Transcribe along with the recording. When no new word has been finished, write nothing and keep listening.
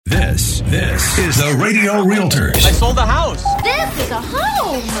This is the Radio Realtors. I sold the house. This is a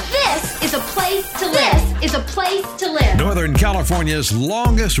home. This is a place to live. This is a place to live. Northern California's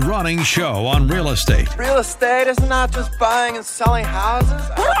longest running show on real estate. Real estate is not just buying and selling houses.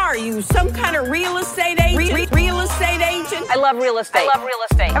 What are you, some kind of real estate agent? Real estate agent? I love real estate.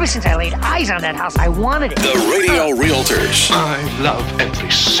 Ever since I laid eyes on that house, I wanted it. The Radio Realtors. I love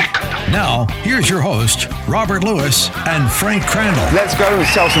every second. Now, here's your host, Robert Lewis and Frank Crandall. Let's go and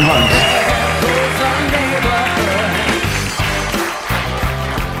sell some homes.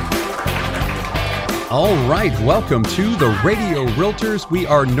 All right, welcome to the Radio Realtors. We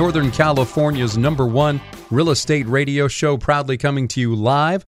are Northern California's #1 real estate radio show, proudly coming to you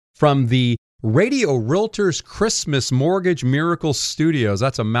live from the Radio Realtors Christmas Mortgage Miracle Studios.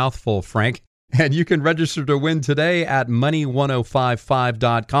 That's a mouthful, Frank. And you can register to win today at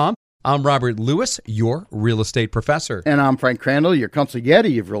money1055.com. I'm Robert Lewis, your real estate professor. And I'm Frank Crandall, your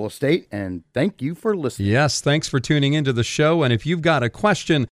consigliere of real estate, and thank you for listening. Yes, thanks for tuning into the show. And if you've got a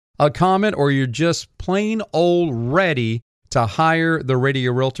question, a comment, or you're just plain old ready to hire the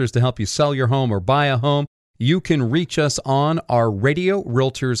Radio Realtors to help you sell your home or buy a home, you can reach us on our Radio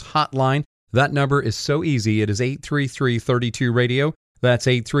Realtors hotline. That number is so easy. It is 833-32-RADIO. That's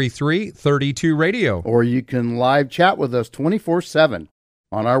 833-32-RADIO. Or you can live chat with us 24/7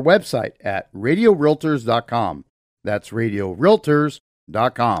 on our website at radiorealtors.com. That's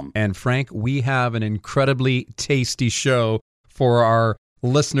radiorealtors.com. And Frank, we have an incredibly tasty show for our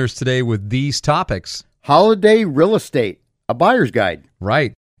listeners today with these topics. Holiday real estate, a buyer's guide.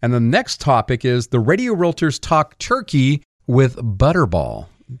 Right. And the next topic is the Radio Realtors Talk Turkey with Butterball.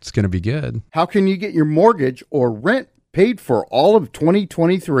 It's going to be good. How can you get your mortgage or rent paid for all of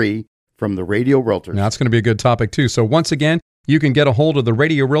 2023 from the Radio Realtors? Now, that's going to be a good topic, too. So once again, you can get a hold of the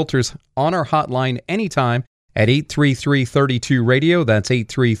Radio Realtors on our hotline anytime at 833-32-RADIO. That's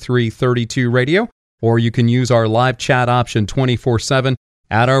 833-32-RADIO. Or you can use our live chat option 24/7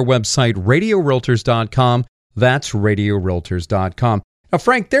 at our website, radiorealtors.com. That's radiorealtors.com. Now,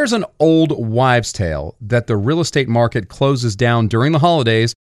 Frank, there's an old wives' tale that the real estate market closes down during the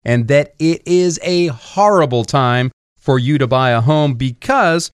holidays and that it is a horrible time for you to buy a home,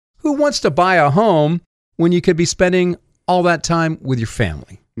 because who wants to buy a home when you could be spending all that time with your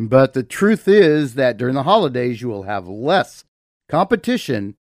family? But the truth is that during the holidays, you will have less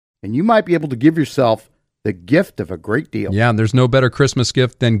competition, and you might be able to give yourself the gift of a great deal. Yeah, and there's no better Christmas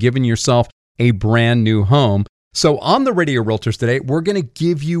gift than giving yourself a brand new home. So on the Radio Realtors today, we're going to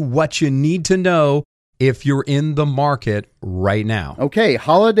give you what you need to know if you're in the market right now. Okay,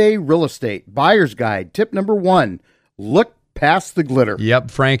 holiday real estate, buyer's guide. Tip number 1, look past the glitter. Yep,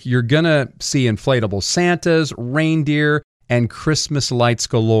 Frank, you're going to see inflatable Santas, reindeer, and Christmas lights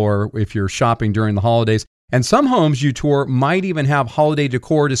galore if you're shopping during the holidays. And some homes you tour might even have holiday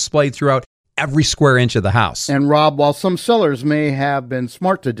decor displayed throughout every square inch of the house. And Rob, while some sellers may have been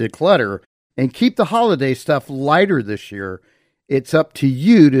smart to declutter and keep the holiday stuff lighter this year, it's up to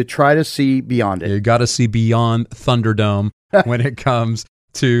you to try to see beyond it. You got to see beyond Thunderdome when it comes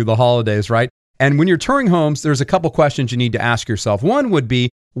to the holidays, right? And when you're touring homes, there's a couple questions you need to ask yourself. One would be,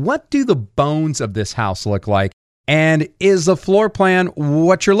 what do the bones of this house look like? And is the floor plan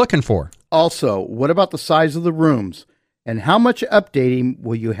what you're looking for? Also, what about the size of the rooms? And how much updating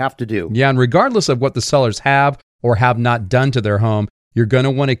will you have to do? Yeah, and regardless of what the sellers have or have not done to their home, you're going to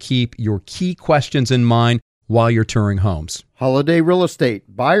want to keep your key questions in mind while you're touring homes. Holiday real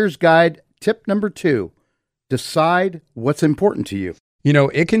estate, buyer's guide, tip number 2, decide what's important to you. You know,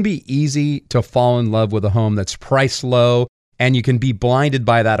 it can be easy to fall in love with a home that's priced low, and you can be blinded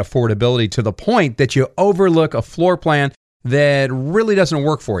by that affordability to the point that you overlook a floor plan that really doesn't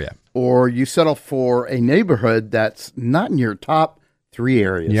work for you. Or you settle for a neighborhood that's not in your top 3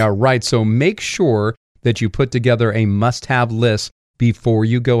 areas. Yeah, right. So make sure that you put together a must-have list before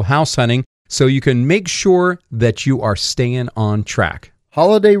you go house hunting so you can make sure that you are staying on track.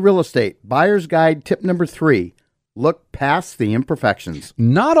 Holiday real estate, buyer's guide, tip number 3. Look past the imperfections.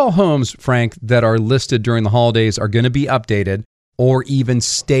 Not all homes, Frank, that are listed during the holidays are going to be updated or even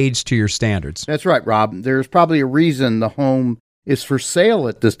staged to your standards. That's right, Rob. There's probably a reason the home is for sale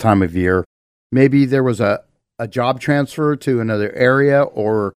at this time of year. Maybe there was a job transfer to another area,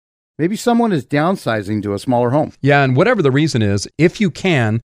 or maybe someone is downsizing to a smaller home. Yeah, and whatever the reason is, if you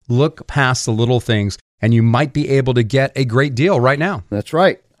can, look past the little things, and you might be able to get a great deal right now. That's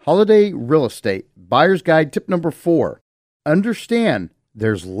right. Holiday real estate, buyer's guide, tip number 4. Understand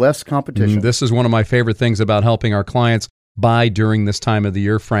there's less competition. This is one of my favorite things about helping our clients buy during this time of the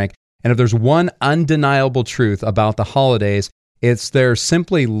year, Frank. And if there's one undeniable truth about the holidays, it's there's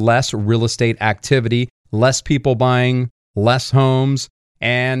simply less real estate activity, less people buying, less homes,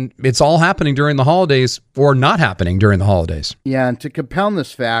 And it's all happening during the holidays or not happening during the holidays. Yeah, and to compound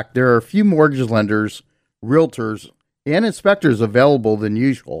this fact, there are a few mortgage lenders, realtors, and inspectors available than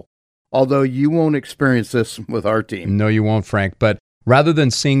usual, although you won't experience this with our team. No, you won't, Frank. But rather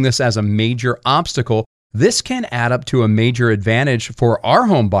than seeing this as a major obstacle, this can add up to a major advantage for our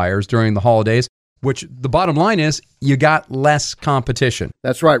home buyers during the holidays, which the bottom line is you got less competition.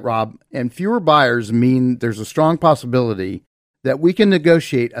 That's right, Rob. And fewer buyers mean there's a strong possibility that we can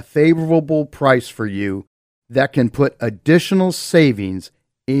negotiate a favorable price for you that can put additional savings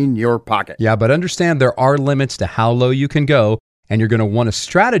in your pocket. Yeah, but understand there are limits to how low you can go, and you're going to want to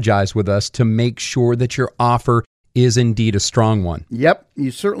strategize with us to make sure that your offer is indeed a strong one. Yep,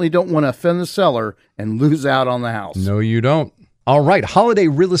 you certainly don't want to offend the seller and lose out on the house. No, you don't. All right, holiday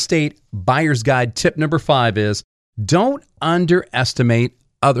real estate buyer's guide tip number 5 is don't underestimate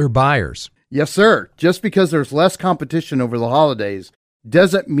other buyers. Yes, sir. Just because there's less competition over the holidays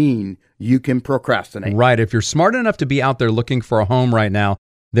doesn't mean you can procrastinate. Right. If you're smart enough to be out there looking for a home right now,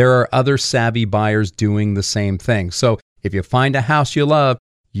 there are other savvy buyers doing the same thing. So if you find a house you love,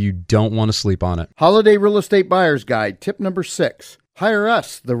 you don't want to sleep on it. Holiday Real Estate Buyer's Guide, tip number 6. Hire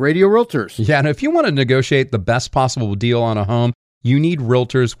us, the Radio Realtors. Yeah, and if you want to negotiate the best possible deal on a home, you need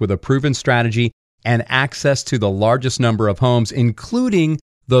realtors with a proven strategy and access to the largest number of homes, including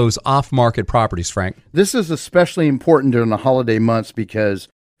those off-market properties, Frank. This is especially important during the holiday months because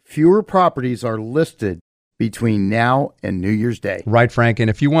fewer properties are listed between now and New Year's Day. Right, Frank. And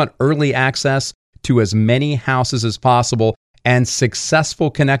if you want early access to as many houses as possible and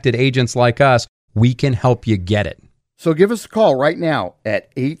successful connected agents like us, we can help you get it. So give us a call right now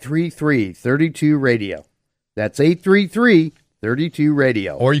at 833-32-RADIO. That's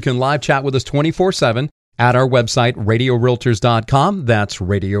 833-32-RADIO. Or you can live chat with us 24/7 at our website, radiorealtors.com. That's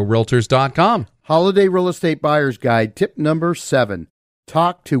radiorealtors.com. Holiday Real Estate Buyer's Guide, tip number 7.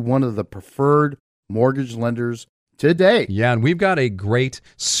 Talk to one of the preferred mortgage lenders today. Yeah, and we've got a great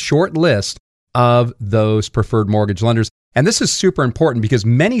short list of those preferred mortgage lenders. And this is super important because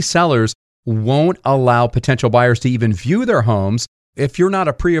many sellers won't allow potential buyers to even view their homes if you're not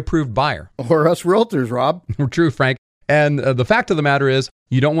a pre-approved buyer. Or us realtors, Rob. True, Frank. And the fact of the matter is,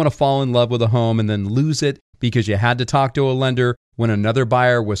 you don't want to fall in love with a home and then lose it because you had to talk to a lender when another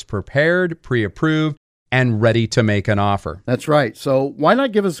buyer was prepared, pre-approved, and ready to make an offer. That's right. So why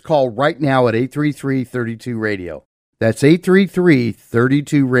not give us a call right now at 833-32-RADIO. That's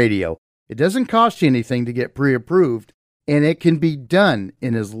 833-32-RADIO. It doesn't cost you anything to get pre-approved, and it can be done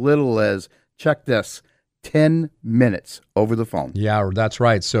in as little as, check this, 10 minutes over the phone. Yeah, that's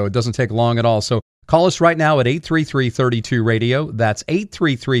right. So it doesn't take long at all. So call us right now at 833-32-RADIO. That's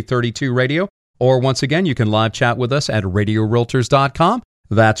 833-32-RADIO. Or once again, you can live chat with us at radiorealtors.com.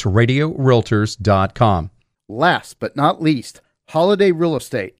 That's radiorealtors.com. Last but not least, Holiday Real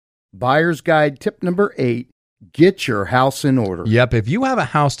Estate Buyer's Guide tip number 8. Get your house in order. Yep. If you have a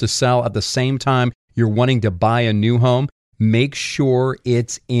house to sell at the same time you're wanting to buy a new home, make sure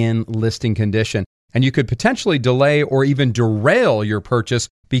it's in listing condition. And you could potentially delay or even derail your purchase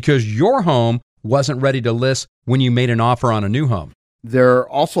because your home wasn't ready to list when you made an offer on a new home. There are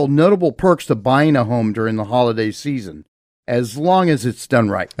also notable perks to buying a home during the holiday season, as long as it's done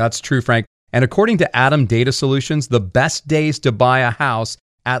right. That's true, Frank. And according to Adam Data Solutions, the best days to buy a house,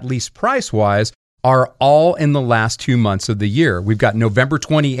 at least price-wise, are all in the last 2 months of the year. We've got November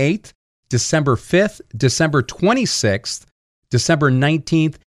 28th, December 5th, December 26th, December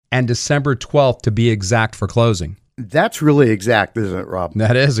 19th, and December 12th to be exact for closing. That's really exact, isn't it, Rob?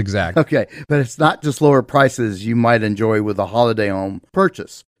 That is exact. Okay, but it's not just lower prices you might enjoy with a holiday home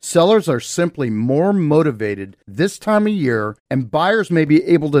purchase. Sellers are simply more motivated this time of year, and buyers may be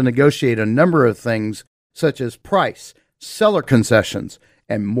able to negotiate a number of things such as price, seller concessions,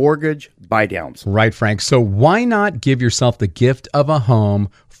 and mortgage buydowns. Right, Frank. So why not give yourself the gift of a home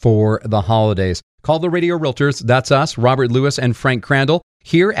for the holidays? Call the Radio Realtors. That's us, Robert Lewis and Frank Crandall,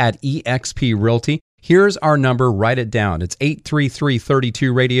 here at eXp Realty. Here's our number. Write it down. It's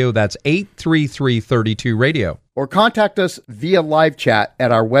 833-32-RADIO. That's 833-32-RADIO. Or contact us via live chat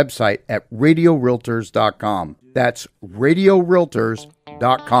at our website at radiorealtors.com. That's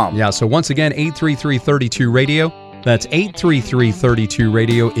radiorealtors.com. Yeah, so once again, 833-32-RADIO. That's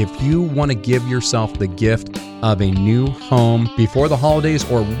 833-32-RADIO. If you want to give yourself the gift of a new home before the holidays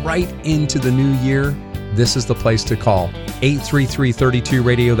or right into the new year, this is the place to call.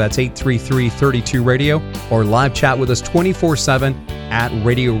 833-32-RADIO. That's 833-32-RADIO. Or live chat with us 24/7 at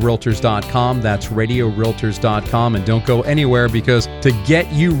radiorealtors.com. That's radiorealtors.com. And don't go anywhere because to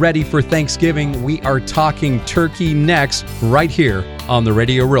get you ready for Thanksgiving, we are talking turkey next right here on the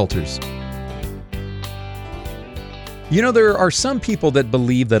Radio Realtors. You know, there are some people that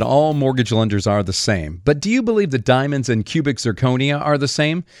believe that all mortgage lenders are the same. But do you believe that diamonds and cubic zirconia are the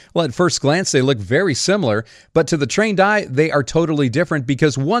same? Well, at first glance, they look very similar. But to the trained eye, they are totally different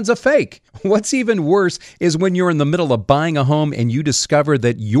because one's a fake. What's even worse is when you're in the middle of buying a home and you discover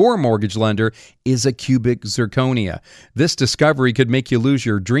that your mortgage lender is a cubic zirconia. This discovery could make you lose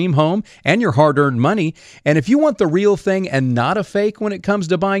your dream home and your hard-earned money. And if you want the real thing and not a fake when it comes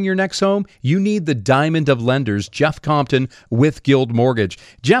to buying your next home, you need the diamond of lenders, Jeff Compton with Guild Mortgage.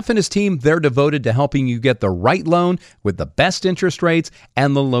 Jeff and his team, they're devoted to helping you get the right loan with the best interest rates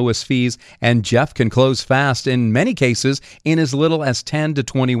and the lowest fees. And Jeff can close fast in many cases in as little as 10 to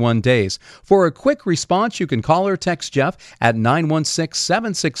 21 days. For a quick response, you can call or text Jeff at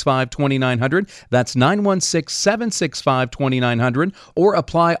 916-765-2900. That's 916-765-2900, or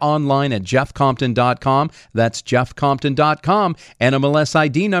apply online at jeffcompton.com. That's jeffcompton.com, and MLS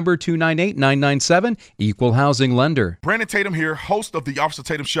ID number 298997, Equal Housing Lender. Brandon Tatum here, host of the Officer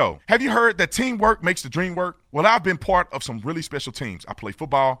Tatum Show. Have you heard that teamwork makes the dream work? Well, I've been part of some really special teams. I play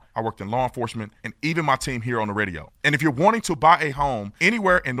football, I worked in law enforcement, and even my team here on the radio. And if you're wanting to buy a home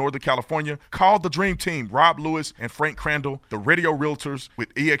anywhere in Northern California, call the dream team, Rob Lewis and Frank Crandall, the Radio Realtors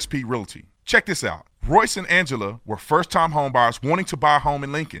with eXp Realty. Check this out. Royce and Angela were first-time homebuyers wanting to buy a home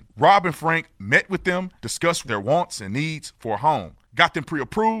in Lincoln. Rob and Frank met with them, discussed their wants and needs for a home, got them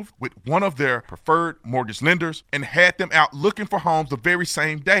pre-approved with one of their preferred mortgage lenders, and had them out looking for homes the very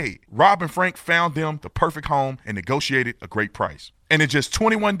same day. Rob and Frank found them the perfect home and negotiated a great price. And in just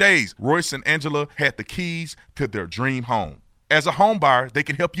 21 days, Royce and Angela had the keys to their dream home. As a home buyer, they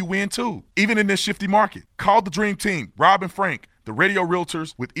can help you win too, even in this shifty market. Call the dream team, Rob and Frank, the Radio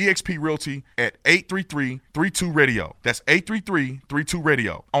Realtors with eXp Realty at 833-32-RADIO. That's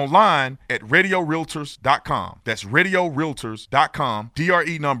 833-32-RADIO. Online at radiorealtors.com. That's radiorealtors.com.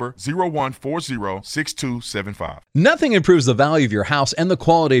 DRE number 01406275. Nothing improves the value of your house and the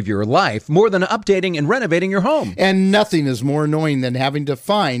quality of your life more than updating and renovating your home. And nothing is more annoying than having to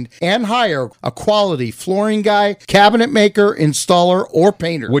find and hire a quality flooring guy, cabinet maker, installer, or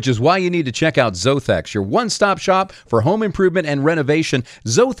painter. Which is why you need to check out Zothex, your one-stop shop for home improvement and renovation.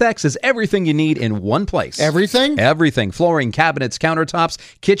 Zothex is everything you need in one place. Everything? Everything. Flooring, cabinets, countertops,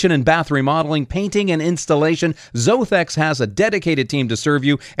 kitchen and bath remodeling, painting and installation. Zothex has a dedicated team to serve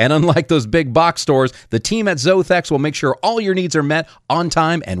you. And unlike those big box stores, the team at Zothex will make sure all your needs are met on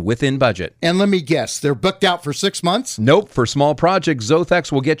time and within budget. And let me guess, they're booked out for 6 months? Nope. For small projects,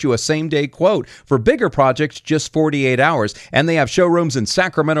 Zothex will get you a same-day quote. For bigger projects, just 48 hours. And they have showrooms in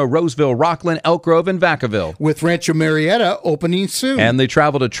Sacramento, Roseville, Rockland, Elk Grove, and Vacaville. With Rancho Marietta opening soon. And they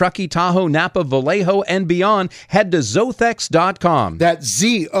travel to Truckee, Tahoe, Napa, Vallejo, and beyond. Head to Zothex.com. That's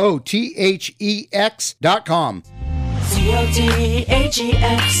ZOTHEX.com.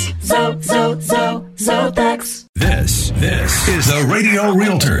 ZOTHEX. Zothex. This is the Radio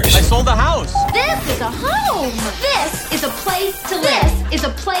Realtors. I sold the house. This is a home. This is a place to live. This is a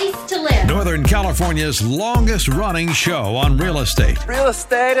place to live. Northern California's longest running show on real estate. Real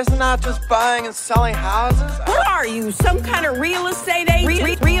estate is not just buying and selling houses. What are you, some kind of real estate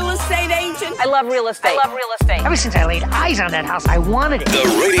agent? Real estate agent? I love real estate. Ever since I laid eyes on that house, I wanted it. The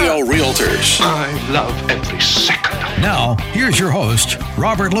Radio Realtors. I love every second. Now, here's your host,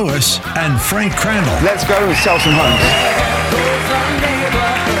 Robert Lewis and Frank Crandall. Let's go and sell some homes.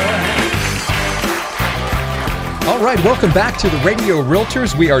 All right, welcome back to the Radio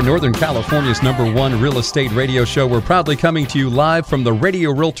Realtors. We are Northern California's #1 real estate radio show. We're proudly coming to you live from the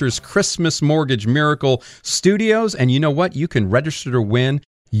Radio Realtors Christmas Mortgage Miracle Studios. And you know what? You can register to win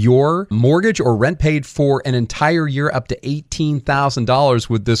your mortgage or rent paid for an entire year up to $18,000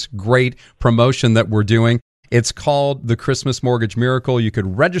 with this great promotion that we're doing. It's called the Christmas Mortgage Miracle. You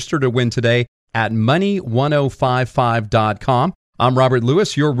could register to win today at money1055.com. I'm Robert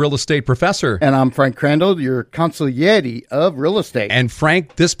Lewis, your real estate professor. And I'm Frank Crandall, your consigliere of real estate. And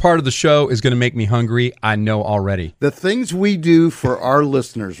Frank, this part of the show is going to make me hungry. I know already. The things we do for our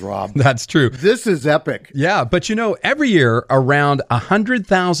listeners, Rob. That's true. This is epic. Yeah, but you know, every year around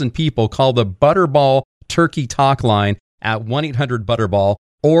 100,000 people call the Butterball Turkey Talk line at 1-800-BUTTERBALL,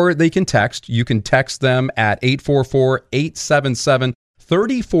 or they can text. You can text them at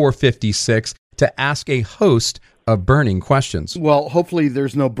 844-877-3456 to ask a host of burning questions. Well, hopefully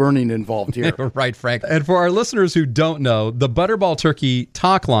there's no burning involved here. Right, Frank. And for our listeners who don't know, the Butterball Turkey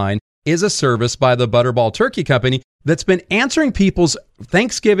Talk Line is a service by the Butterball Turkey Company that's been answering people's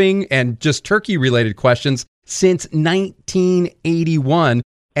Thanksgiving and just turkey-related questions since 1981.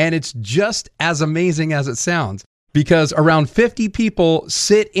 And it's just as amazing as it sounds, because around 50 people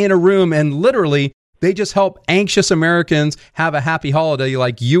sit in a room and literally They just help anxious Americans have a happy holiday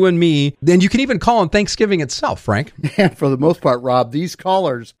like you and me. Then you can even call on Thanksgiving itself, Frank. And for the most part, Rob, these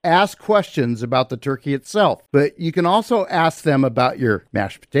callers ask questions about the turkey itself, but you can also ask them about your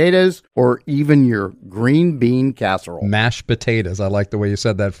mashed potatoes or even your green bean casserole. Mashed potatoes. I like the way you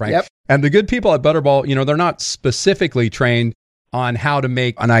said that, Frank. Yep. And the good people at Butterball, they're not specifically trained on how to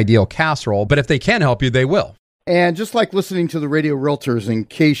make an ideal casserole, but if they can help you, they will. And just like listening to the Radio Realtors, in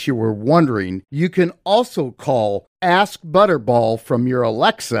case you were wondering, you can also call Ask Butterball from your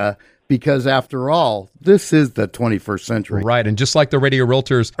Alexa, because after all, this is the 21st century. Right. And just like the Radio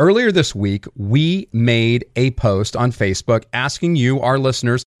Realtors, earlier this week, we made a post on Facebook asking you, our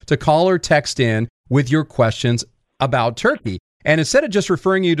listeners, to call or text in with your questions about turkey. And instead of just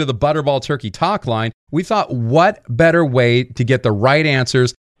referring you to the Butterball Turkey Talk line, we thought, what better way to get the right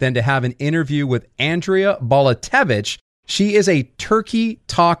answers than to have an interview with Andrea Balitewicz. She is a turkey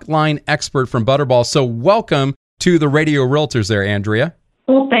talk line expert from Butterball. So welcome to the Radio Realtors there, Andrea.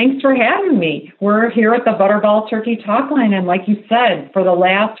 Well, thanks for having me. We're here at the Butterball Turkey Talk line. And like you said, for the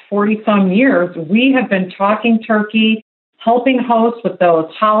last 40-some years, we have been talking turkey, helping hosts with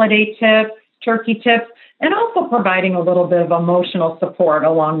those holiday tips, turkey tips, and also providing a little bit of emotional support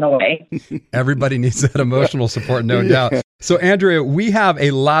along the way. Everybody needs that emotional support, no doubt. So, Andrea, we have a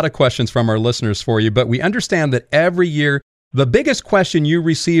lot of questions from our listeners for you, but we understand that every year, the biggest question you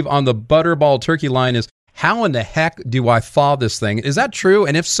receive on the Butterball Turkey line is, how in the heck do I thaw this thing? Is that true?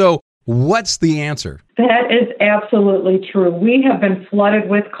 And if so, what's the answer? That is absolutely true. We have been flooded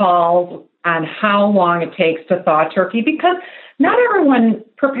with calls on how long it takes to thaw turkey because not everyone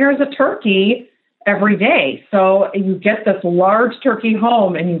prepares a turkey every day. So you get this large turkey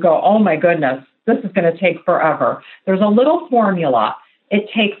home and you go, oh my goodness, this is going to take forever. There's a little formula. It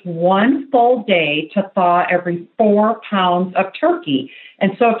takes 1 full day to thaw every 4 pounds of turkey.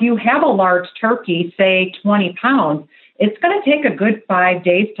 And so if you have a large turkey, say 20 pounds, it's going to take a good 5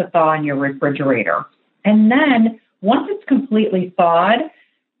 days to thaw in your refrigerator. And then once it's completely thawed,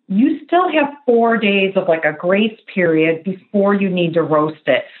 you still have 4 days of like a grace period before you need to roast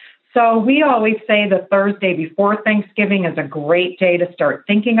it. So we always say the Thursday before Thanksgiving is a great day to start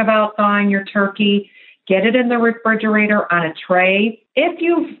thinking about thawing your turkey. Get it in the refrigerator on a tray. If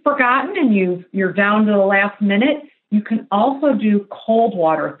you've forgotten and you're down to the last minute, you can also do cold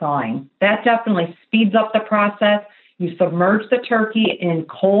water thawing. That definitely speeds up the process. You submerge the turkey in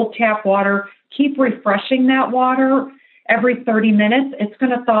cold tap water. Keep refreshing that water every 30 minutes. It's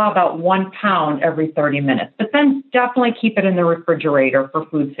going to thaw about 1 pound every 30 minutes. But then definitely keep it in the refrigerator for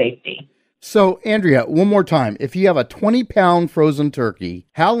food safety. So, Andrea, one more time. If you have a 20-pound frozen turkey,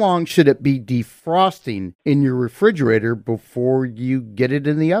 how long should it be defrosting in your refrigerator before you get it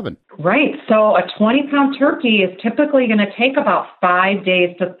in the oven? Right. So a 20-pound turkey is typically going to take about 5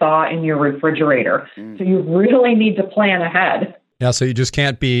 days to thaw in your refrigerator. So you really need to plan ahead. Yeah, so you just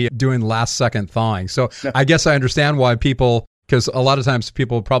can't be doing last-second thawing. So I guess I understand why people, because a lot of times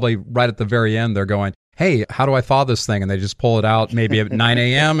people probably right at the very end, they're going, hey, how do I thaw this thing? And they just pull it out maybe at 9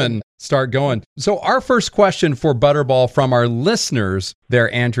 a.m. and start going. So our first question for Butterball from our listeners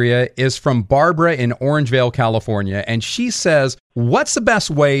there, Andrea, is from Barbara in Orangevale, California. And she says, what's the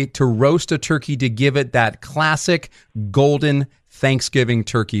best way to roast a turkey to give it that classic golden Thanksgiving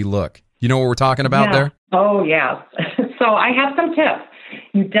turkey look? You know what we're talking about there? Oh, yes. So I have some tips.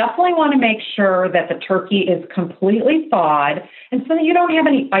 You definitely want to make sure that the turkey is completely thawed and so that you don't have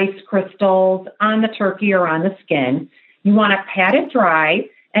any ice crystals on the turkey or on the skin. You want to pat it dry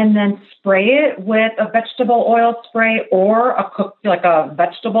and then spray it with a vegetable oil spray or a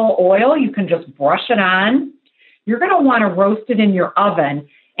vegetable oil. You can just brush it on. You're going to want to roast it in your oven,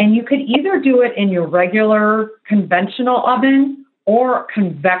 and you could either do it in your regular conventional oven or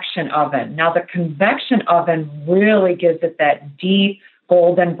convection oven. Now, the convection oven really gives it that deep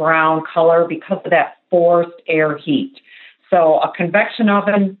golden brown color because of that forced air heat. So a convection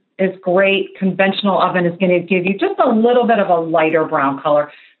oven is great. Conventional oven is going to give you just a little bit of a lighter brown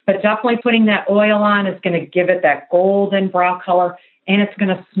color, but definitely putting that oil on is going to give it that golden brown color, and it's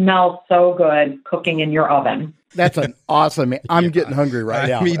going to smell so good cooking in your oven. That's an awesome. I'm getting hungry right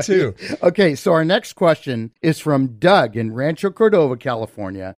now. Me too. Okay, so our next question is from Doug in Rancho Cordova,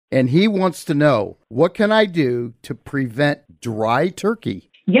 California, and he wants to know, what can I do to prevent dry turkey?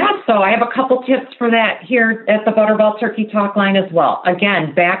 Yeah, so I have a couple tips for that here at the Butterball Turkey Talk line as well.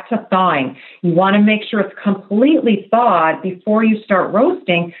 Again, back to thawing. You want to make sure it's completely thawed before you start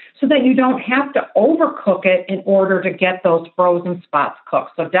roasting so that you don't have to overcook it in order to get those frozen spots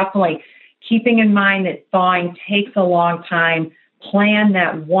cooked. So definitely keeping in mind that thawing takes a long time. Plan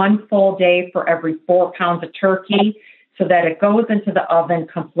that 1 full day for every 4 pounds of turkey so that it goes into the oven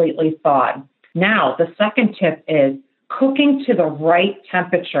completely thawed. Now, the second tip is cooking to the right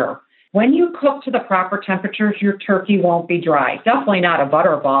temperature. When you cook to the proper temperatures, your turkey won't be dry. Definitely not a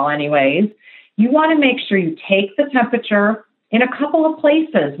Butterball anyways. You want to make sure you take the temperature in a couple of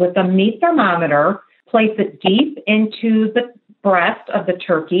places with a meat thermometer, place it deep into the breast of the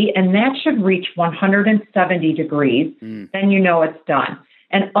turkey, and that should reach 170 degrees. Then you know it's done.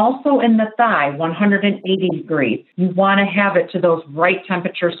 And also in the thigh, 180 degrees. You want to have it to those right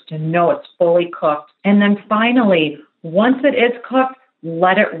temperatures to know it's fully cooked. And then finally, once it is cooked,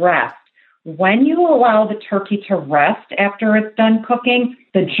 let it rest. When you allow the turkey to rest after it's done cooking,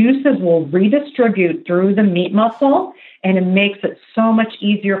 the juices will redistribute through the meat muscle, and it makes it so much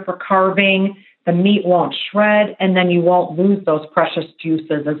easier for carving. The meat won't shred, and then you won't lose those precious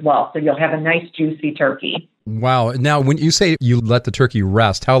juices as well. So you'll have a nice, juicy turkey. Wow. Now, when you say you let the turkey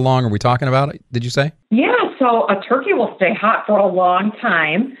rest, how long are we talking about, did you say? Yeah, so a turkey will stay hot for a long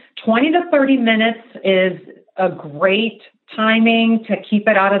time. 20 to 30 minutes is a great timing to keep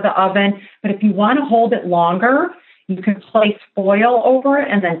it out of the oven. But if you want to hold it longer, you can place foil over it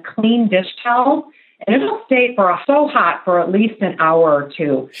and then clean dish towel. And it'll stay so hot for at least an hour or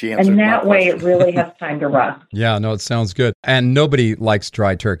two. And that way it really has time to rest. Yeah, no, it sounds good. And nobody likes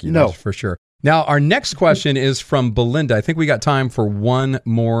dry turkey, that's for sure. Now, our next question is from Belinda. I think we got time for one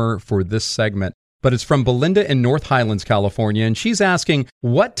more for this segment. But it's from Belinda in North Highlands, California. And she's asking,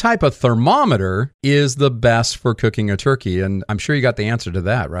 what type of thermometer is the best for cooking a turkey? And I'm sure you got the answer to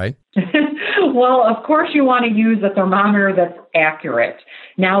that, right? Well, of course, you want to use a thermometer that's accurate.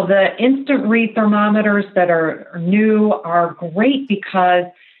 Now, the instant read thermometers that are new are great because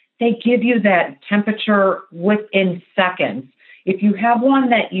they give you that temperature within seconds. If you have one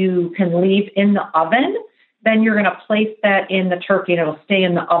that you can leave in the oven, then you're going to place that in the turkey and it'll stay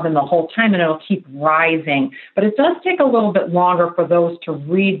in the oven the whole time and it'll keep rising. But it does take a little bit longer for those to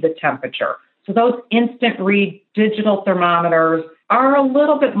read the temperature. So those instant read digital thermometers are a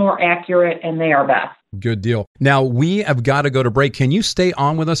little bit more accurate and they are best. Good deal. Now, we have got to go to break. Can you stay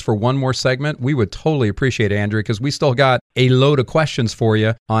on with us for one more segment? We would totally appreciate it, Andrea, because we still got a load of questions for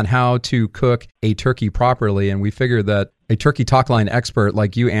you on how to cook a turkey properly. And we figured that a turkey talk line expert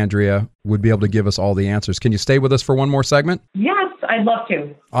like you, Andrea, would be able to give us all the answers. Can you stay with us for one more segment? Yes, I'd love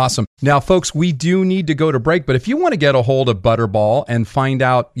to. Awesome. Now, folks, we do need to go to break, but if you want to get a hold of Butterball and find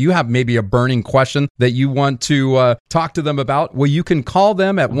out you have maybe a burning question that you want to talk to them about, well, you can call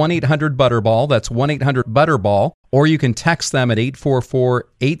them at 1-800-BUTTERBALL. That's 1-800-BUTTERBALL. Or you can text them at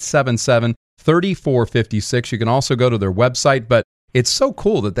 844-877-3456. You can also go to their website, but it's so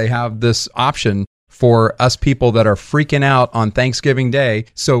cool that they have this option for us people that are freaking out on Thanksgiving Day.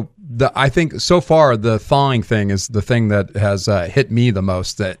 So I think so far the thawing thing is the thing that has hit me the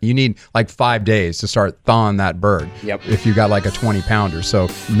most, that you need like 5 days to start thawing that bird. Yep. If you got like a 20 pounder. So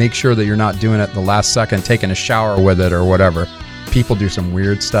make sure that you're not doing it the last second, taking a shower with it or whatever. People do some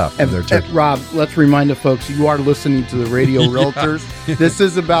weird stuff with their turkey. Rob, let's remind the folks, you are listening to the Radio Realtors. This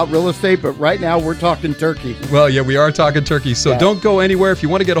is about real estate, but right now we're talking turkey. Well, yeah, we are talking turkey. So don't go anywhere. If you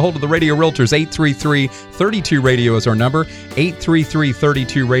want to get a hold of the Radio Realtors, 833-32-RADIO is our number,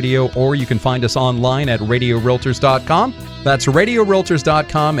 833-32-RADIO, or you can find us online at radiorealtors.com. That's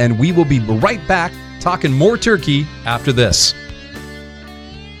radiorealtors.com, and we will be right back talking more turkey after this.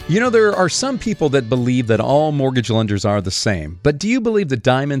 You know, there are some people that believe that all mortgage lenders are the same. But do you believe that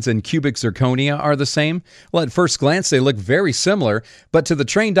diamonds and cubic zirconia are the same? Well, at first glance, they look very similar. But to the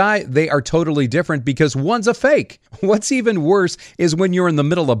trained eye, they are totally different because one's a fake. What's even worse is when you're in the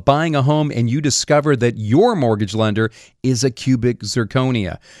middle of buying a home and you discover that your mortgage lender is a cubic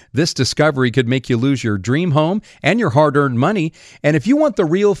zirconia. This discovery could make you lose your dream home and your hard-earned money. And if you want the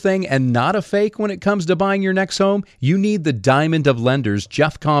real thing and not a fake when it comes to buying your next home, you need the diamond of lenders,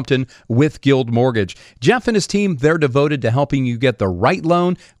 Jeff Compton with Guild Mortgage. Jeff and his team, they're devoted to helping you get the right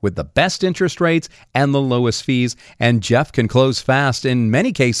loan with the best interest rates and the lowest fees. And Jeff can close fast, in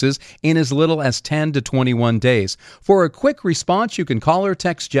many cases, in as little as 10 to 21 days. For a quick response, you can call or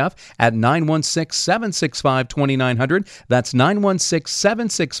text Jeff at 916-765-2900. That's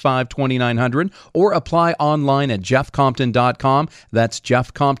 916-765-2900. Or apply online at jeffcompton.com. That's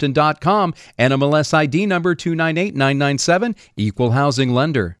jeffcompton.com. NMLS ID number 298997, Equal Housing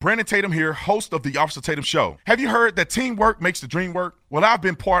Lender. Brandon Tatum here, host of the Officer Tatum Show. Have you heard that teamwork makes the dream work? Well, I've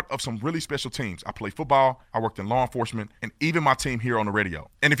been part of some really special teams. I play football, I worked in law enforcement, and even my team here on the radio.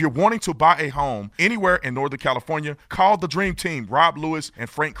 And if you're wanting to buy a home anywhere in Northern California, call the dream team, Rob Lewis and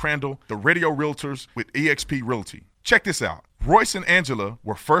Frank Crandall, the Radio Realtors with eXp Realty. Check this out. Royce and Angela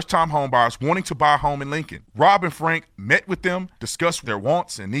were first-time homebuyers wanting to buy a home in Lincoln. Rob and Frank met with them, discussed their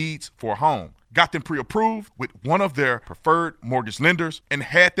wants and needs for a home. got them pre-approved with one of their preferred mortgage lenders, and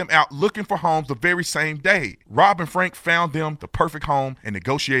had them out looking for homes the very same day. Rob and Frank found them the perfect home and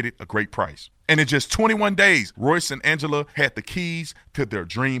negotiated a great price. And in just 21 days, Royce and Angela had the keys to their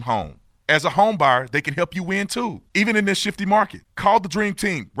dream home. As a home buyer, they can help you win too, even in this shifty market. Call the Dream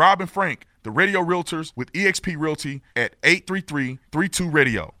Team, Rob and Frank, the Radio Realtors with eXp Realty at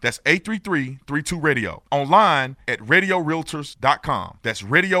 833-32-RADIO. That's 833-32-RADIO. Online at RadioRealtors.com. That's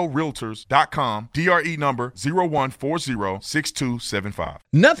RadioRealtors.com. DRE number 01406275.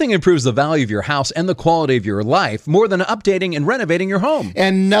 Nothing improves the value of your house and the quality of your life more than updating and renovating your home.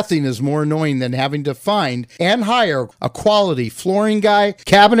 And nothing is more annoying than having to find and hire a quality flooring guy,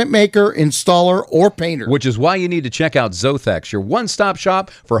 cabinet maker, installer, or painter. Which is why you need to check out Zothex, your one-stop shop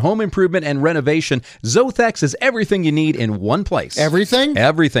for home improvement and renovation. Zothex is everything you need in one place. Everything?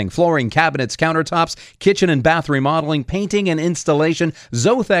 Everything. Flooring, cabinets, countertops, kitchen and bath remodeling, painting and installation.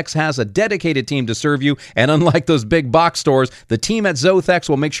 Zothex has a dedicated team to serve you. And unlike those big box stores, the team at Zothex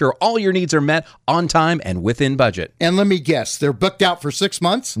will make sure all your needs are met on time and within budget. And let me guess, they're booked out for 6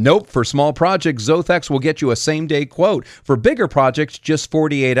 months? Nope. For small projects, Zothex will get you a same-day quote. For bigger projects, just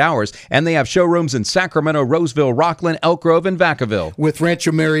 48 hours. And they have showrooms in Sacramento, Roseville, Rockland, Elk Grove, and Vacaville. With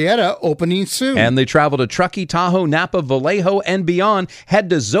Rancho Marietta opening soon. And they travel to Truckee, Tahoe, Napa, Vallejo, and beyond. Head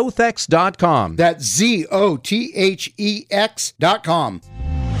to Zothex.com. That's ZOTHEX.com.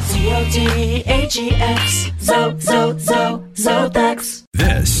 ZOTHEX. Zothex.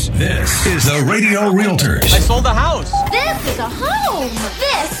 This is the Radio Realtors. I sold the house. This is a home.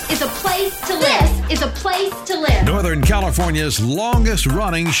 This is a place to live. This is a place to live. Northern California's longest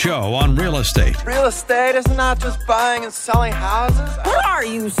running show on real estate. Real estate is not just buying and selling houses. What are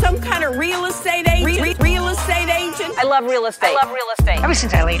you, some kind of real estate agent? Real estate agent? I love real estate. Ever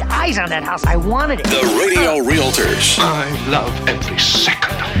since I laid eyes on that house, I wanted it. The Radio Realtors. I love every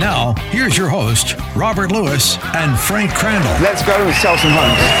second of it. Now, here's your host, Robert Lewis and Frank Crandall. Let's go and sell some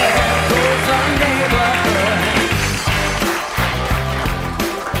homes.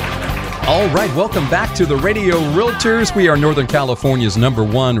 All right, welcome back to the Radio Realtors. We are Northern California's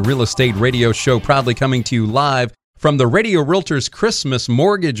 #1 real estate radio show, proudly coming to you live from the Radio Realtors Christmas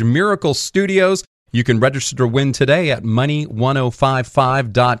Mortgage Miracle Studios. You can register to win today at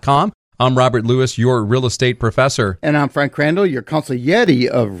money1055.com. I'm Robert Lewis, your real estate professor. And I'm Frank Crandall, your consigliere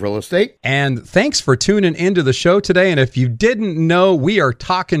of real estate. And thanks for tuning into the show today. And if you didn't know, we are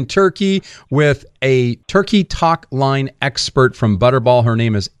talking turkey with a turkey talk line expert from Butterball. Her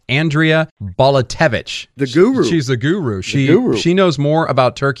name is Andrea Balitewicz. The guru. She's the guru. She knows more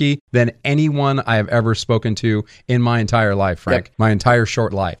about turkey than anyone I have ever spoken to in my entire life, Frank. Yep. My entire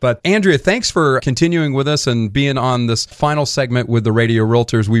short life. But Andrea, thanks for continuing with us and being on this final segment with the Radio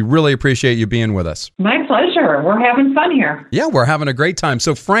Realtors. We really appreciate you being with us. My pleasure. We're having fun here. Yeah, we're having a great time.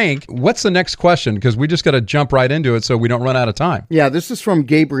 So Frank, what's the next question? Because we just got to jump right into it so we don't run out of time. Yeah, this is from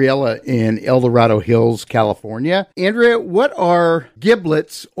Gabriella in El Dorado Hills, California. Andrea, what are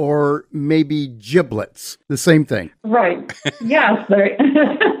giblets or maybe giblets? The same thing. Right. Yes.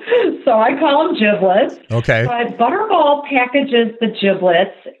 So I call them giblets. Okay. But Butterball packages the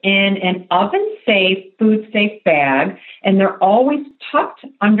giblets in an oven-safe, food-safe bag, and they're always tucked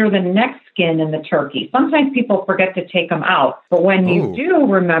under the neck skin in the turkey. Sometimes people forget to take them out, but when you do,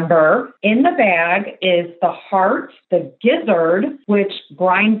 remember, in the bag is the heart, the gizzard, which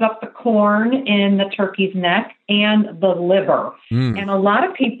grinds up the corn in the turkey's neck, and the liver. And a lot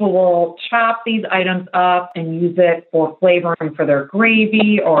of people will chop these items up and use it for flavoring for their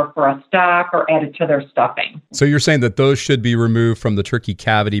gravy or for a stock or add it to their stuffing. So you're saying that those should be removed from the turkey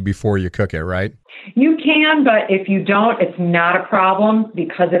cavity before you cook it, right? You can, but if you don't, it's not a problem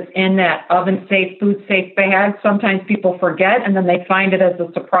because it's in that oven-safe, food-safe bag. Sometimes people forget, and then they find it as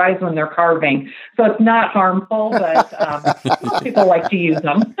a surprise when they're carving. So it's not harmful, but people like to use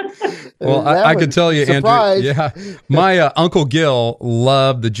them. Well, I can tell you, surprise. Andrew, my Uncle Gil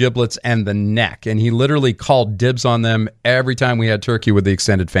loved the giblets and the neck, and he literally called dibs on them every time we had turkey with the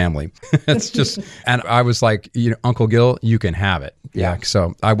extended family. It's just, and I was like, Uncle Gil, you can have it. Yeah.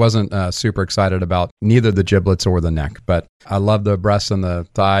 So I wasn't super excited about neither the giblets or the neck, but I love the breasts and the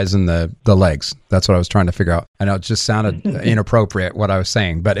thighs and the legs. That's what I was trying to figure out. I know it just sounded inappropriate what I was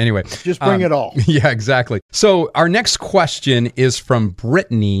saying, but anyway. Just bring it all. Yeah, exactly. So our next question is from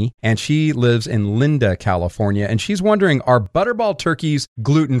Brittany, and she lives in Linda, California, and she's wondering, are Butterball turkeys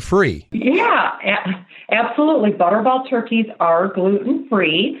gluten-free? Yeah, absolutely. Butterball turkeys are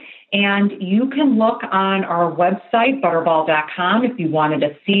gluten-free. And you can look on our website, butterball.com, if you wanted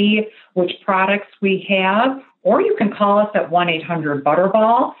to see which products we have. or you can call us at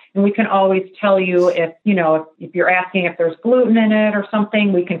 1-800-Butterball, and we can always tell you if you're asking if there's gluten in it or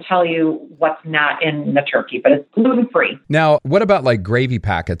something, we can tell you what's not in the turkey, but it's gluten-free. Now, what about like gravy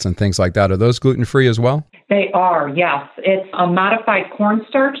packets and things like that? Are those gluten-free as well? They are, yes. It's a modified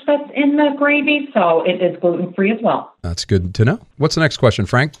cornstarch that's in the gravy, so it is gluten-free as well. That's good to know. What's the next question,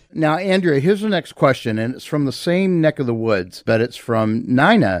 Frank? Now, Andrea, here's the next question, and it's from the same neck of the woods, but it's from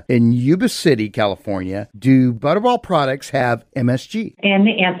Nina in Yuba City, California. Do Butterball products have MSG? And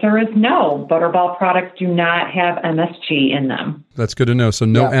the answer is no. Butterball products do not have MSG in them. That's good to know. So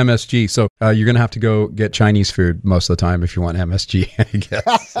no MSG. So you're going to have to go get Chinese food most of the time if you want MSG, I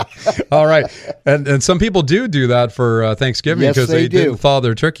guess. All right. And some people do that for Thanksgiving because they didn't thaw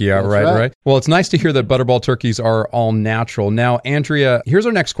their turkey out right? Well, it's nice to hear that Butterball turkeys are all natural. Now, Andrea, here's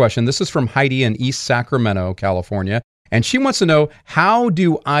our next question. This is from Heidi in East Sacramento, California. And she wants to know, how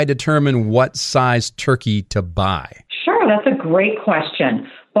do I determine what size turkey to buy? Sure, that's a great question.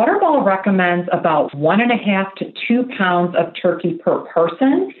 Butterball recommends about 1.5 to 2 pounds of turkey per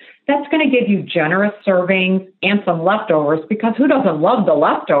person. That's going to give you generous servings and some leftovers, because who doesn't love the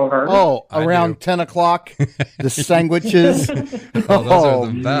leftovers? Oh, around 10 o'clock, the sandwiches. Those are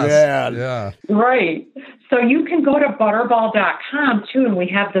the best. Yeah. Right. So you can go to Butterball.com, too, and we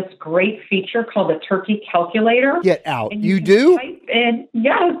have this great feature called the Turkey Calculator. Get out. You do?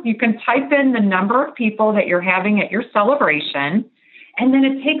 Yes, you can type in the number of people that you're having at your celebration, and then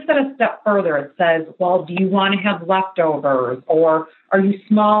it takes it a step further. It says, well, do you want to have leftovers, or are you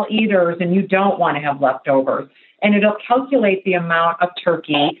small eaters and you don't want to have leftovers? And it'll calculate the amount of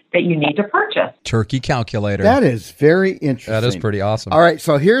turkey that you need to purchase. Turkey calculator. That is very interesting. That is pretty awesome. All right,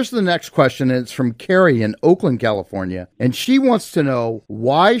 so here's the next question. It's from Carrie in Oakland, California. And she wants to know,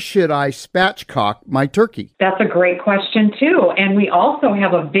 why should I spatchcock my turkey? That's a great question, too. And we also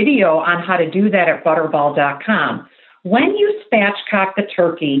have a video on how to do that at Butterball.com. When you spatchcock the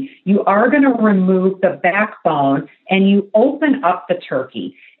turkey, you are going to remove the backbone and you open up the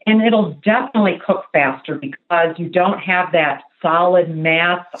turkey. And it'll definitely cook faster because you don't have that solid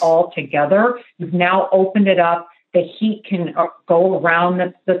mass all together. You've now opened it up. The heat can go around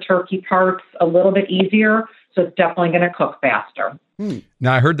the turkey parts a little bit easier. So it's definitely going to cook faster.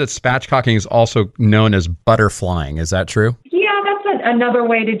 Now, I heard that spatchcocking is also known as butterflying. Is that true? Yeah, that's another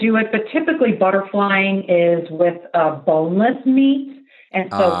way to do it. But typically butterflying is with boneless meat. And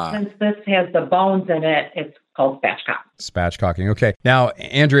so since this has the bones in it, it's called spatchcock. Spatchcocking. Okay. Now,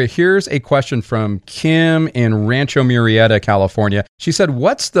 Andrea, here's a question from Kim in Rancho Murrieta, California. She said,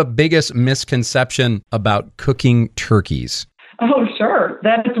 what's the biggest misconception about cooking turkeys? Oh, sure.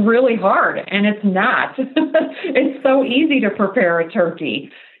 That is really hard. And it's not. It's so easy to prepare a turkey.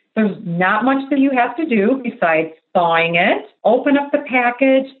 There's not much that you have to do besides thawing it. Open up the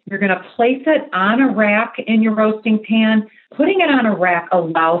package. You're going to place it on a rack in your roasting pan. Putting it on a rack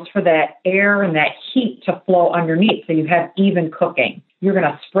allows for that air and that heat to flow underneath so you have even cooking. You're going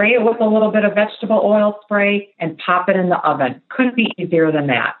to spray it with a little bit of vegetable oil spray and pop it in the oven. Couldn't be easier than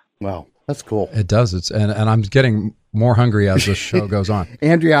that. Wow, that's cool. It does. And I'm getting more hungry as this show goes on.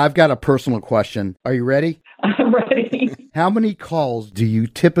 Andrea, I've got a personal question. Are you ready? I'm ready. How many calls do you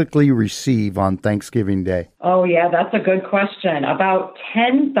typically receive on Thanksgiving Day? Oh, yeah, that's a good question. About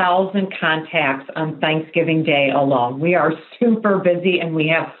 10,000 contacts on Thanksgiving Day alone. We are super busy, and we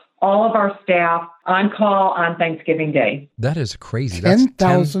have all of our staff on call on Thanksgiving Day. That is crazy.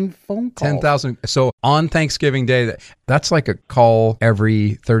 10,000 phone calls. 10,000. So on Thanksgiving Day, that's like a call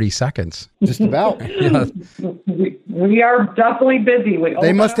every 30 seconds. Just about. Yeah. We are definitely busy.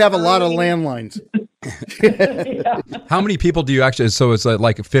 They must have a lot of landlines. Yeah. How many people do you actually, so it's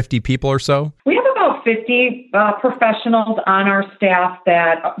like 50 people or so? We have about 50 professionals on our staff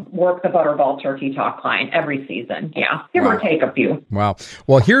that work the Butterball Turkey Talk line every season. Yeah, give or take a few. Wow.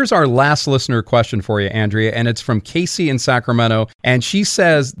 Well, here's our last listener question for you, Andrea, and it's from Casey in Sacramento. And she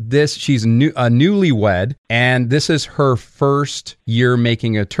says she's a newlywed, and this is her first year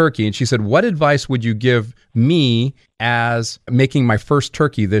making a turkey. And she said, what advice would you give me as making my first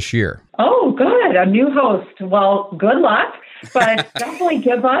turkey this year? Oh, good. A new host. Well, good luck. But definitely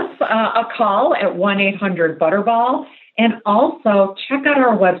give us a call at 1-800-Butterball. And also check out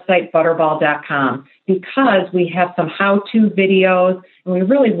our website, Butterball.com, because we have some how-to videos and we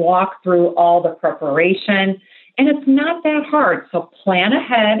really walk through all the preparation. And it's not that hard. So plan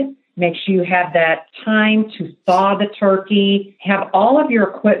ahead. Make sure you have that time to thaw the turkey, have all of your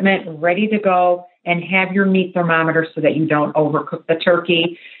equipment ready to go, and have your meat thermometer so that you don't overcook the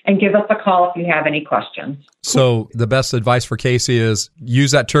turkey. And give us a call if you have any questions. So the best advice for Casey is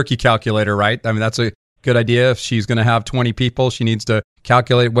use that turkey calculator, right? I mean, that's a good idea. If she's going to have 20 people, she needs to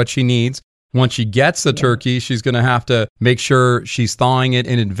calculate what she needs. Once she gets the turkey, she's going to have to make sure she's thawing it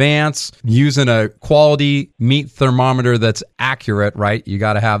in advance, using a quality meat thermometer that's accurate, right? You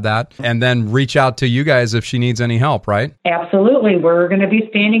got to have that. And then reach out to you guys if she needs any help, right? Absolutely. We're going to be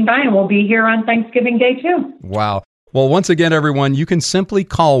standing by, and we'll be here on Thanksgiving Day too. Wow. Well, once again, everyone, you can simply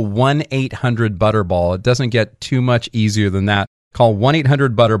call 1-800-Butterball. It doesn't get too much easier than that. Call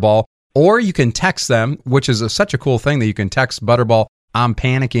 1-800-Butterball, or you can text them, which is such a cool thing that you can text Butterball, I'm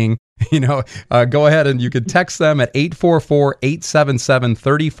panicking. Go ahead and you can text them at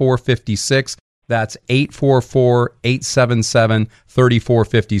 844-877-3456. That's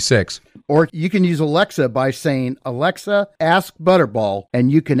 844-877-3456. Or you can use Alexa by saying, Alexa, ask Butterball,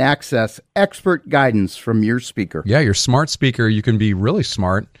 and you can access expert guidance from your speaker. Yeah, your smart speaker, you can be really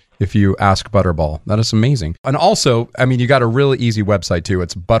smart if you ask Butterball. That is amazing. And also, you got a really easy website too.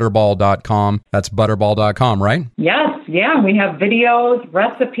 It's butterball.com. That's butterball.com, right? Yes. Yeah. We have videos,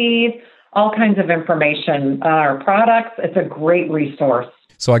 recipes, all kinds of information, our products. It's a great resource.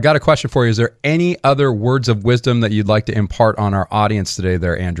 So I got a question for you. Is there any other words of wisdom that you'd like to impart on our audience today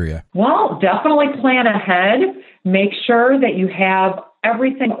there, Andrea? Well, definitely plan ahead. Make sure that you have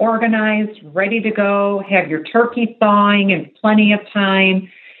everything organized, ready to go, have your turkey thawing in plenty of time.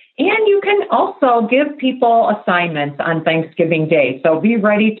 And you can also give people assignments on Thanksgiving Day. So be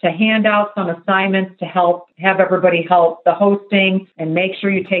ready to hand out some assignments to have everybody help the hosting, and make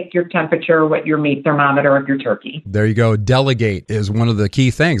sure you take your temperature with your meat thermometer of your turkey. There you go. Delegate is one of the key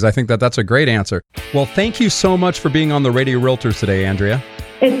things. I think that's a great answer. Well, thank you so much for being on the Radio Realtors today, Andrea.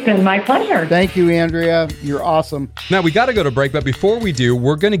 It's been my pleasure. Thank you, Andrea. You're awesome. Now, we got to go to break, but before we do,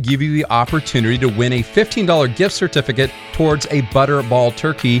 we're going to give you the opportunity to win a $15 gift certificate towards a Butterball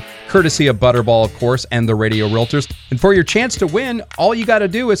turkey, courtesy of Butterball, of course, and the Radio Realtors. And for your chance to win, all you got to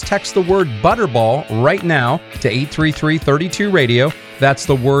do is text the word Butterball right now to 833-32-RADIO. That's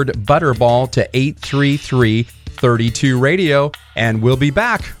the word Butterball to 833-32-RADIO. And we'll be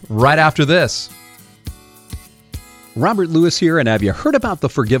back right after this. Robert Lewis here, and have you heard about the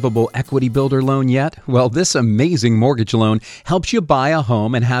Forgivable Equity Builder loan yet? Well, this amazing mortgage loan helps you buy a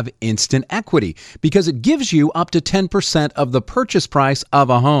home and have instant equity because it gives you up to 10% of the purchase price of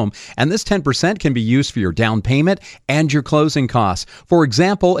a home. And this 10% can be used for your down payment and your closing costs. For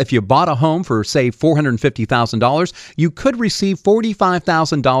example, if you bought a home for, say, $450,000, you could receive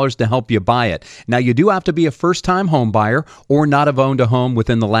 $45,000 to help you buy it. Now, you do have to be a first-time home buyer or not have owned a home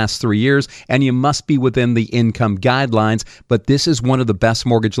within the last 3 years, and you must be within the income guidelines, but this is one of the best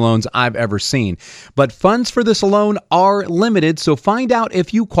mortgage loans I've ever seen. But funds for this loan are limited, so find out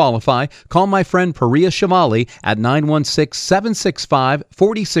if you qualify. Call my friend Priya Shamali at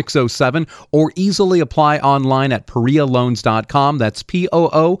 916-765-4607 or easily apply online at PriyaLoans.com. That's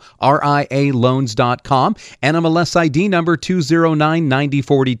POORIA loans.com. NMLS ID number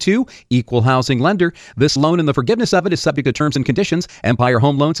 2099042, equal housing lender. This loan and the forgiveness of it is subject to terms and conditions. Empire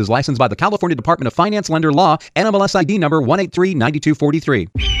Home Loans is licensed by the California Department of Finance Lender Law, NMLS ID number 1839243.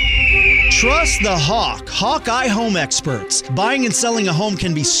 Trust the Hawk, Hawkeye Home Experts. Buying and selling a home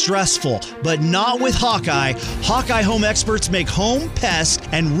can be stressful, but not with Hawkeye. Hawkeye Home Experts make home, pest,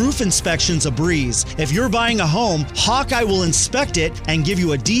 and roof inspections a breeze. If you're buying a home, Hawkeye will inspect it and give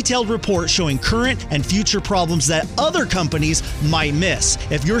you a detailed report showing current and future problems that other companies might miss.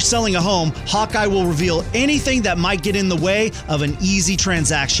 If you're selling a home, Hawkeye will reveal anything that might get in the way of an easy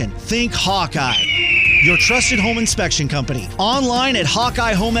transaction. Think Hawkeye, your trusted home inspection company. Online at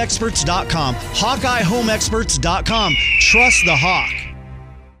HawkeyeHomeExperts.com. HawkeyeHomeExperts.com. Trust the Hawk.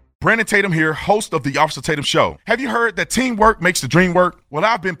 Brandon Tatum here, host of the Officer Tatum Show. Have you heard that teamwork makes the dream work? Well,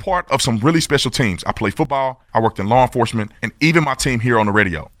 I've been part of some really special teams. I play football, I worked in law enforcement, and even my team here on the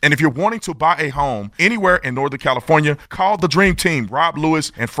radio. And if you're wanting to buy a home anywhere in Northern California, call the dream team, Rob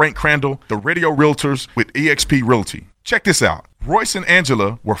Lewis and Frank Crandall, the Radio Realtors with eXp Realty. Check this out. Royce and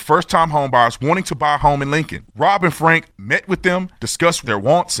Angela were first-time homebuyers wanting to buy a home in Lincoln. Rob and Frank met with them, discussed their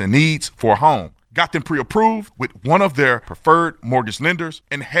wants and needs for a home, got them pre-approved with one of their preferred mortgage lenders,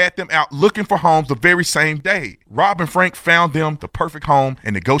 and had them out looking for homes the very same day. Rob and Frank found them the perfect home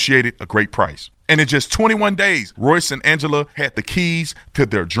and negotiated a great price. And in just 21 days, Royce and Angela had the keys to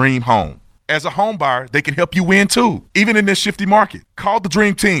their dream home. As a home buyer, they can help you win too, even in this shifty market. Call the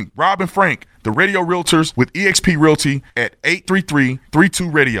dream team, Rob and Frank, the Radio Realtors with eXp Realty at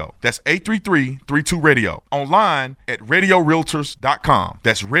 833-32-RADIO. That's 833-32-RADIO. Online at RadioRealtors.com.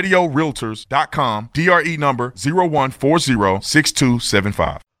 That's RadioRealtors.com. DRE number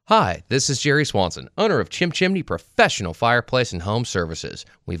 01406275. Hi, this is Jerry Swanson, owner of Chim Chimney Professional Fireplace and Home Services.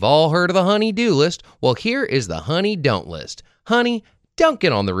 We've all heard of the honey-do list. Well, here is the honey-don't list. Honey, don't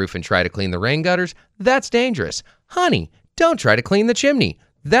get on the roof and try to clean the rain gutters. That's dangerous. Honey, don't try to clean the chimney.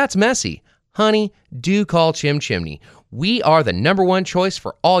 That's messy. honey, do call Chim Chimney. We are the #1 choice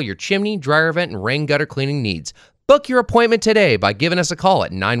for all your chimney, dryer vent, and rain gutter cleaning needs. Book your appointment today by giving us a call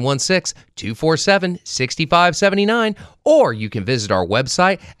at 916-247-6579, or you can visit our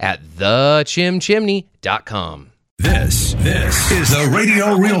website at thechimchimney.com. This is the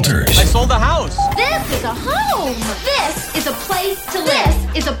Radio Realtors. I sold the house. This is a home. This is a place to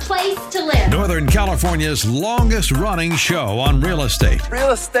live. This is a place to live. Northern California's longest running show on real estate.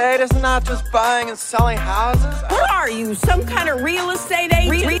 Real estate is not just buying and selling houses. What are you, some kind of real estate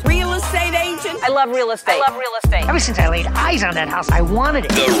agent? Real estate agent? I love real estate. Ever since I laid eyes on that house, I wanted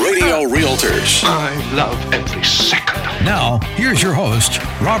it. The Radio Realtors. I love every second. Now, here's your host,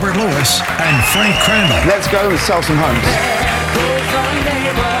 Robert Lewis and Frank Crandall. Let's go and sell some homes.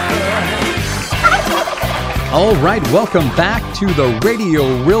 All right, welcome back to the Radio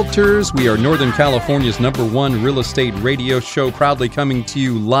Realtors. We are Northern California's #1 real estate radio show, proudly coming to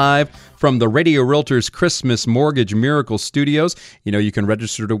you live from the Radio Realtors Christmas Mortgage Miracle Studios. You know, you can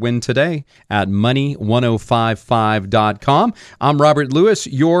register to win today at money1055.com. I'm Robert Lewis,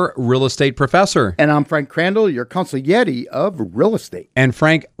 your real estate professor. And I'm Frank Crandall, your consigliere of real estate. And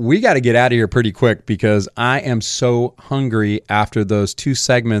Frank, we got to get out of here pretty quick because I am so hungry after those 2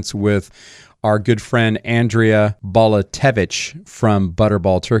 segments with our good friend Andrea Balitewicz from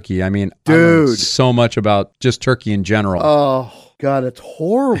Butterball Turkey. I mean, I learned so much about just turkey in general. Oh, God, it's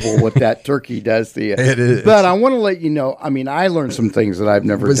horrible what that turkey does to you. It is. But I want to let you know, I mean, I learned some things that I've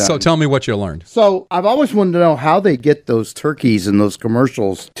never done. So tell me what you learned. So I've always wanted to know how they get those turkeys in those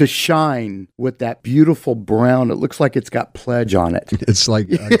commercials to shine with that beautiful brown. It looks like it's got pledge on it. It's like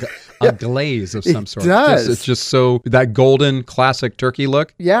a glaze of some sort. It does. It's just so, that golden classic turkey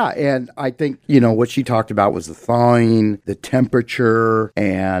look. Yeah, and I think, you know, what she talked about was the thawing, the temperature,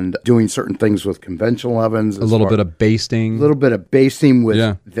 and doing certain things with conventional ovens. A little bit of basting. A little bit of basting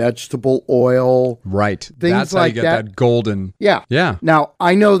with vegetable oil. Right. Things That's like how you get that golden. Yeah. Yeah. Now,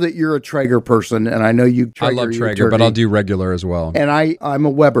 I know that you're a Traeger person, and I know you I love Traeger, but I'll do regular as well. And I'm a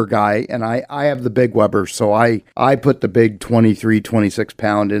Weber guy, and I have the big Weber, so I put the big 23, 26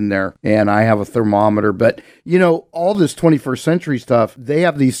 pound in there, and I have a thermometer. But, you know, all this 21st century stuff, they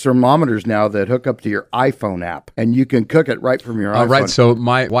have these thermometers now that hook up to your iPhone app, and you can cook it right from your iPhone. Right, so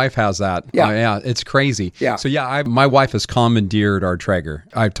my wife has that. Yeah, it's crazy. Yeah. So yeah, my wife has commandeered our Traeger.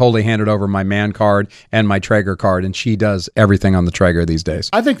 I've totally handed over my man card and my Traeger card, and she does everything on the Traeger these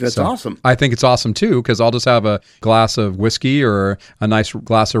days. I think that's awesome. I think it's awesome too, because I'll just have a glass of whiskey or a nice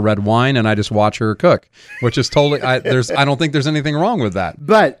glass of red wine, and I just watch her cook, which is totally. I don't think there's anything wrong with that.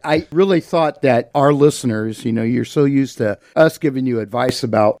 But I really thought that our listeners, you know, you're so used to us giving you advice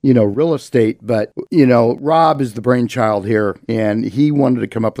about, you know, real estate, but you know, Rob is the brainchild here, and he wanted to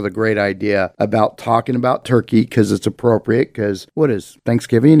come up with a great idea about talking about turkey because it's appropriate. Because what is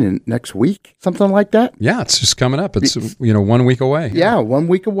Thanksgiving in next week? Something like that? Yeah, it's just coming up. It's, you know, 1 week away. Yeah, 1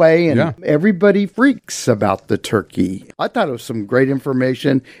 week away, and everybody freaks about the turkey. I thought it was some great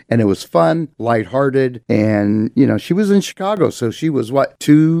information, and it was fun, lighthearted, and, you know, she was in Chicago, so she was,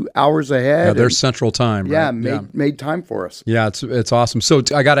 2 hours ahead? Yeah, there's Central Time, right? Yeah, made time for us. Yeah, it's awesome. So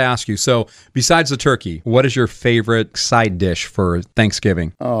I got to ask you, so besides the turkey, what is your favorite side dish for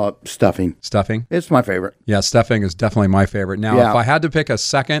Thanksgiving? Stuffing. Stuffing? It's my favorite. Yeah, stuffing is definitely my favorite. Now, if I had to pick a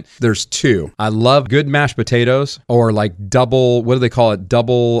second, there's 2. I love good mashed potatoes, or like double, what do they call it?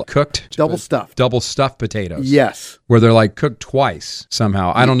 Double cooked? Double stuffed. Double stuffed potatoes. Yes. Where they're like cooked twice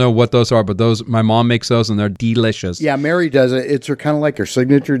somehow. I don't know what those are, but my mom makes those and they're delicious. Yeah, Mary does it. It's kind of like her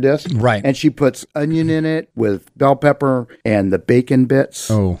signature dish. Right. And she puts onion in it with bell pepper and the bacon bits.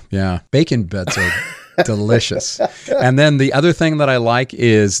 Oh, yeah. Bacon bits are delicious. And then the other thing that I like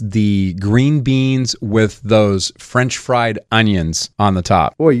is the green beans with those French fried onions on the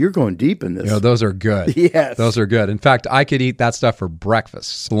top. Boy, you're going deep in this. You know, those are good. Yes. Those are good. In fact, I could eat that stuff for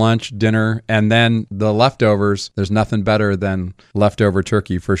breakfast, lunch, dinner, and then the leftovers. There's nothing better than leftover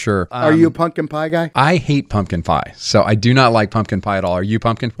turkey for sure. Are you a pumpkin pie guy? I hate pumpkin pie. So I do not like pumpkin pie at all. Are you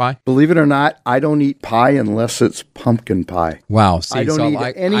pumpkin pie? Believe it or not, I don't eat pie unless it's pumpkin pie. Wow. See, I don't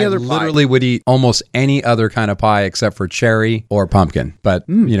eat any other pie. I literally would eat almost any other kind of pie except for cherry or pumpkin. But,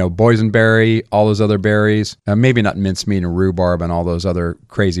 you know, boysenberry, all those other berries, maybe not mincemeat and rhubarb and all those other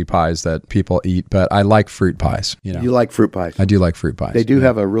crazy pies that people eat, but I like fruit pies. You know, you like fruit pies? I do like fruit pies. They do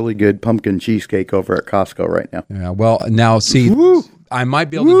have a really good pumpkin cheesecake over at Costco right now. Yeah, well, now see... Woo! I might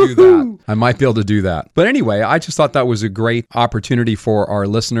be able to do that. I might be able to do that. But anyway, I just thought that was a great opportunity for our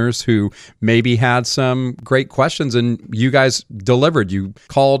listeners who maybe had some great questions, and you guys delivered. You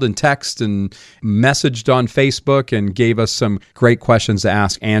called and texted and messaged on Facebook and gave us some great questions to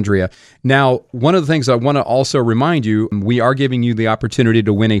ask Andrea. Now, one of the things I want to also remind you, we are giving you the opportunity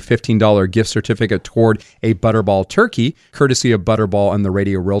to win a $15 gift certificate toward a Butterball turkey, courtesy of Butterball and the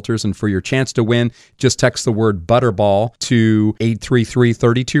Radio Realtors. And for your chance to win, just text the word Butterball to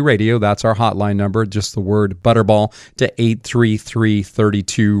 833-32-RADIO. That's our hotline number, just the word Butterball to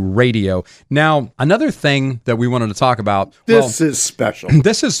 833-32-RADIO. Now, another thing that we wanted to talk about. This is special.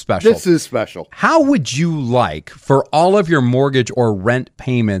 This is special. This is special. How would you like for all of your mortgage or rent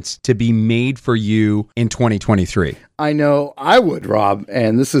payments to be made for you in 2023? I know I would, Rob,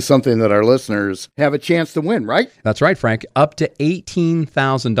 and this is something that our listeners have a chance to win, right? That's right, Frank. Up to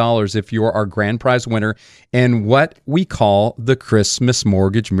 $18,000 if you're our grand prize winner in what we call the Christmas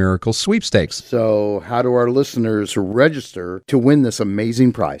Mortgage Miracle Sweepstakes. So how do our listeners register to win this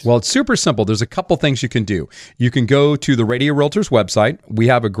amazing prize? Well, it's super simple. There's a couple things you can do. You can go to the Radio Realtors website. We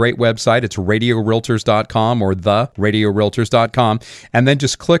have a great website. It's radiorealtors.com or theradiorealtors.com, and then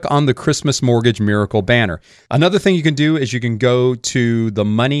just click on the Christmas Mortgage Miracle banner. Another thing you can do is you can go to the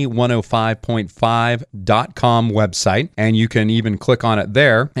money105.5.com website, and you can even click on it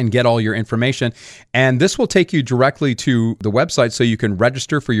there and get all your information. And this will take you directly to the website so you can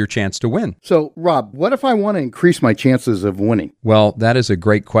register for your chance to win. So, Rob, what if I want to increase my chances of winning? Well, that is a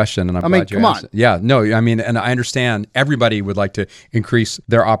great question, and I'm glad you asked it. Yeah, no, I mean, and I understand everybody would like to increase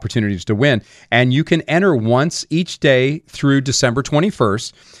their opportunities to win. And you can enter once each day through December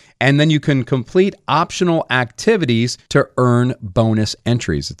 21st. And then you can complete optional activities to earn bonus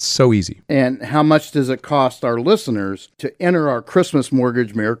entries. It's so easy. And how much does it cost our listeners to enter our Christmas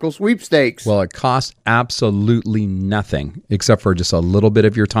Mortgage Miracle Sweepstakes? Well, it costs absolutely nothing except for just a little bit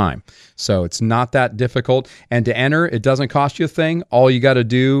of your time. So it's not that difficult. And to enter, it doesn't cost you a thing. All you got to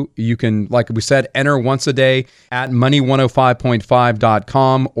do, you can, like we said, enter once a day at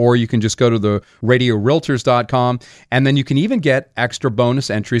money105.5.com, or you can just go to the radiorealtors.com, and then you can even get extra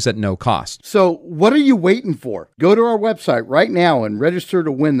bonus entries at no cost. So what are you waiting for? Go to our website right now and register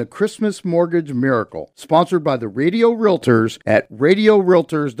to win the Christmas Mortgage Miracle, sponsored by the Radio Realtors at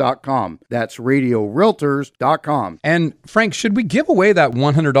radiorealtors.com. That's radiorealtors.com. And Frank, should we give away that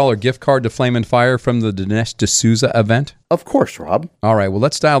 $100 gift card to Flame and Fire from the Dinesh D'Souza event? Of course, Rob. All right, well,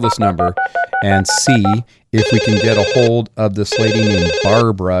 let's dial this number and see if we can get a hold of this lady named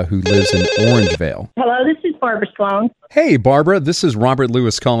Barbara who lives in Orangevale. Hello, this is Barbara Sloan. Hey, Barbara, this is Robert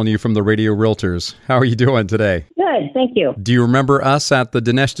Lewis calling you from the Radio Realtors. How are you doing today? Good, thank you. Do you remember us at the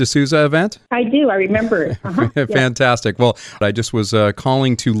Dinesh D'Souza event? I do, I remember it. Fantastic. Well, I just was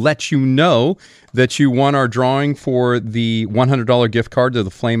calling to let you know that you won our drawing for the $100 gift card to the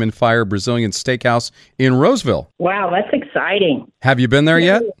Flame and Fire Brazilian Steakhouse in Roseville. Wow, that's exciting. Have you been there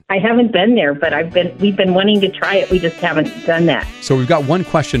yet? I haven't been there, but we've been wanting to try it. We just haven't done that. So we've got one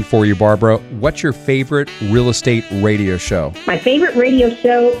question for you, Barbara. What's your favorite real estate radio show? My favorite radio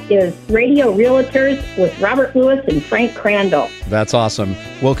show is Radio Realtors with Robert Lewis and Frank Crandall. That's awesome.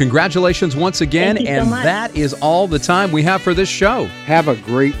 Well, congratulations once again. Thank you and so much. That is all the time we have for this show. Have a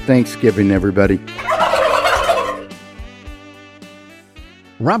great Thanksgiving, everybody.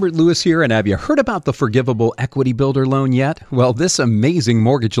 Robert Lewis here, and have you heard about the Forgivable Equity Builder loan yet? Well, this amazing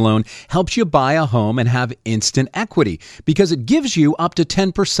mortgage loan helps you buy a home and have instant equity because it gives you up to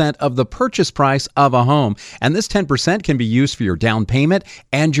 10% of the purchase price of a home. And this 10% can be used for your down payment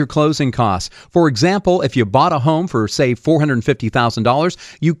and your closing costs. For example, if you bought a home for, say,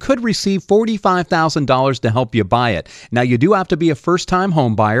 $450,000, you could receive $45,000 to help you buy it. Now, you do have to be a first-time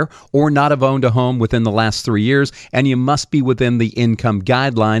home buyer or not have owned a home within the last 3 years, and you must be within the income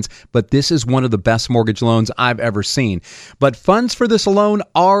guidelines, but this is one of the best mortgage loans I've ever seen. But funds for this loan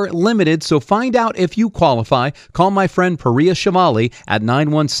are limited, so find out if you qualify. Call my friend Priya Shivali at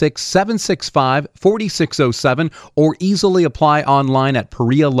 916-765-4607 or easily apply online at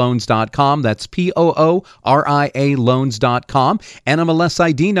PriyaLoans.com. That's POORIA loans.com. NMLS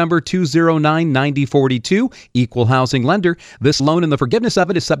ID number 2099042. Equal housing lender. This loan and the forgiveness of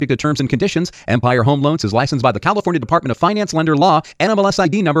it is subject to terms and conditions. Empire Home Loans is licensed by the California Department of Finance Lender Law. NMLS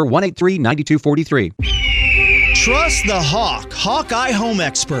ID number 1839243. Trust the Hawk, Hawkeye Home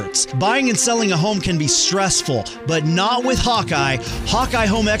Experts. Buying and selling a home can be stressful, but not with Hawkeye. Hawkeye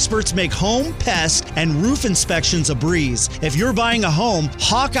Home Experts make home, pest, and roof inspections a breeze. If you're buying a home,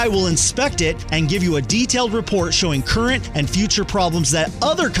 Hawkeye will inspect it and give you a detailed report showing current and future problems that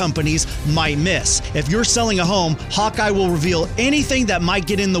other companies might miss. If you're selling a home, Hawkeye will reveal anything that might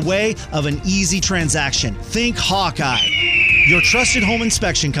get in the way of an easy transaction. Think Hawkeye. your trusted home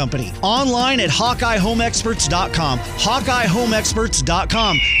inspection company. Online at HawkeyeHomeExperts.com.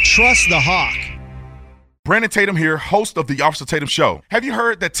 HawkeyeHomeExperts.com. Trust the Hawk. Brandon Tatum here, host of the Officer Tatum Show. Have you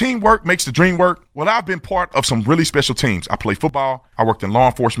heard that teamwork makes the dream work? Well, I've been part of some really special teams. I play football, I worked in law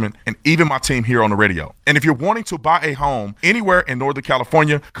enforcement, and even my team here on the radio. And if you're wanting to buy a home anywhere in Northern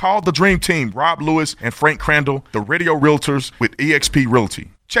California, call the dream team, Rob Lewis and Frank Crandall, the Radio Realtors with eXp Realty.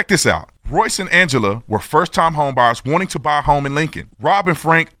 Check this out. Royce and Angela were first-time homebuyers wanting to buy a home in Lincoln. Rob and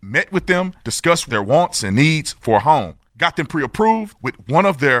Frank met with them, discussed their wants and needs for a home, got them pre-approved with one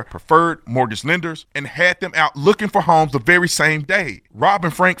of their preferred mortgage lenders, and had them out looking for homes the very same day. Rob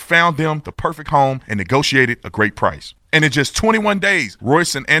and Frank found them the perfect home and negotiated a great price. And in just 21 days,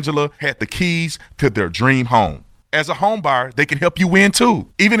 Royce and Angela had the keys to their dream home. As a home buyer, they can help you win too,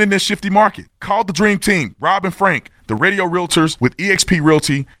 even in this shifty market. Call the dream team, Rob and Frank, the Radio Realtors with eXp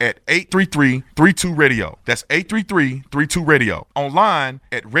Realty at 833-32-RADIO. That's 833-32-RADIO. Online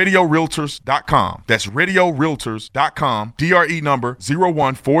at RadioRealtors.com. That's RadioRealtors.com. DRE number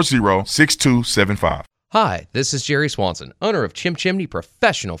 01406275. Hi, this is Jerry Swanson, owner of Chim Chimney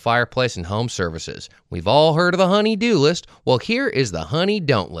Professional Fireplace and Home Services. We've all heard of the honey-do list. Well, here is the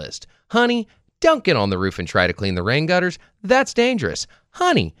honey-don't list. Honey, don't get on the roof and try to clean the rain gutters. That's dangerous.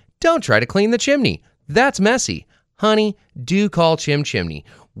 Honey, don't try to clean the chimney. That's messy. Honey, do call Chim Chimney.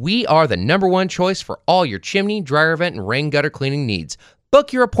 We are the #1 choice for all your chimney, dryer vent, and rain gutter cleaning needs.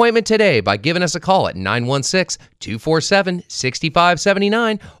 Book your appointment today by giving us a call at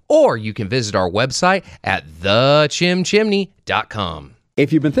 916-247-6579, or you can visit our website at thechimchimney.com.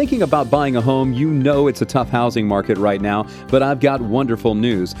 If you've been thinking about buying a home, you know it's a tough housing market right now, but I've got wonderful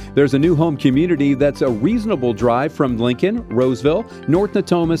news. There's a new home community that's a reasonable drive from Lincoln, Roseville, North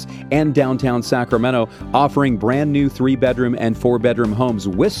Natomas, and downtown Sacramento, offering brand new 3-bedroom and 4-bedroom homes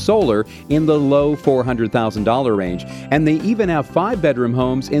with solar in the low $400,000 range. And they even have 5-bedroom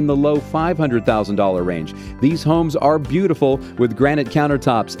homes in the low $500,000 range. These homes are beautiful with granite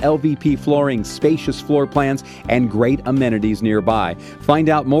countertops, LVP flooring, spacious floor plans, and great amenities nearby. Find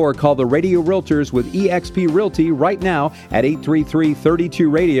out more, call the Radio Realtors with eXp Realty right now at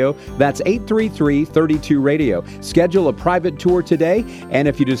 833-32-RADIO. That's 833-32-RADIO. Schedule a private tour today, and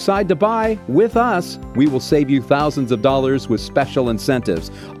if you decide to buy with us, we will save you thousands of dollars with special incentives.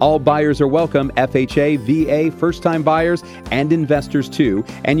 All buyers are welcome, FHA, VA, first-time buyers, and investors too,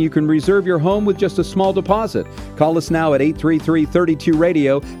 and you can reserve your home with just a small deposit. Call us now at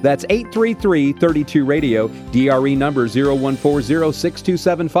 833-32-RADIO. That's 833-32-RADIO. DRE number 01406275.